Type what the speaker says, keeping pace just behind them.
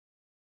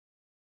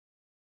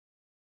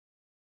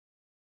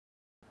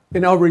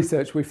In our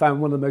research, we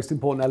found one of the most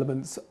important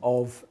elements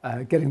of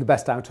getting the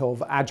best out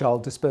of agile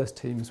dispersed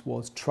teams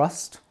was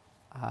trust.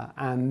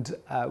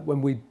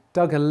 When we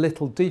dug a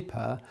little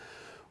deeper,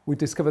 we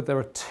discovered there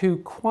are two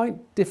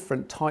quite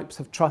different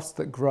types of trust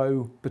that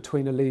grow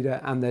between a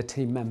leader and their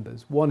team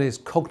members. One is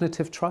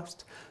cognitive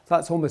trust. So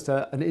that's almost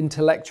an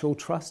intellectual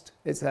trust.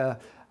 It's an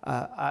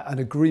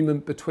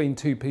agreement between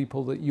two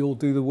people that you'll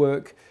do the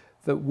work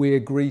that we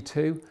agree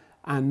to,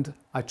 and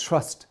I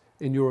trust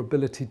in your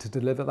ability to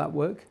deliver that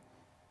work.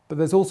 But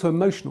there's also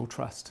emotional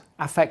trust,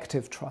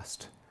 affective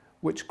trust,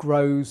 which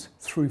grows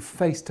through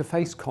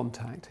face-to-face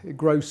contact. It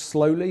grows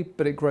slowly,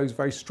 but it grows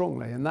very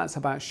strongly. And that's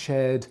about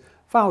shared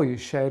values,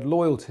 shared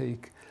loyalty,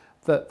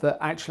 that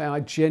actually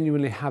I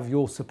genuinely have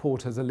your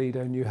support as a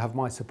leader and you have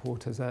my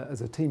support as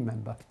a team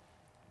member.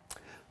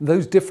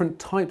 Those different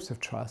types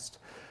of trust,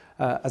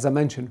 as I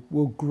mentioned,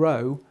 will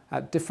grow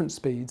at different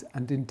speeds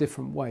and in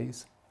different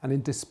ways. And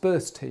in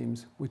dispersed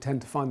teams, we tend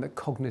to find that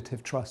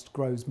cognitive trust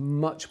grows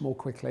much more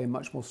quickly and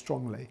much more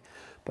strongly.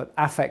 But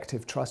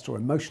affective trust or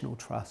emotional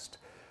trust,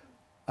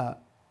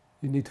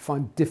 you need to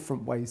find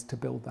different ways to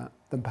build that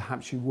than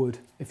perhaps you would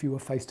if you were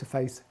face to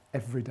face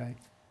every day.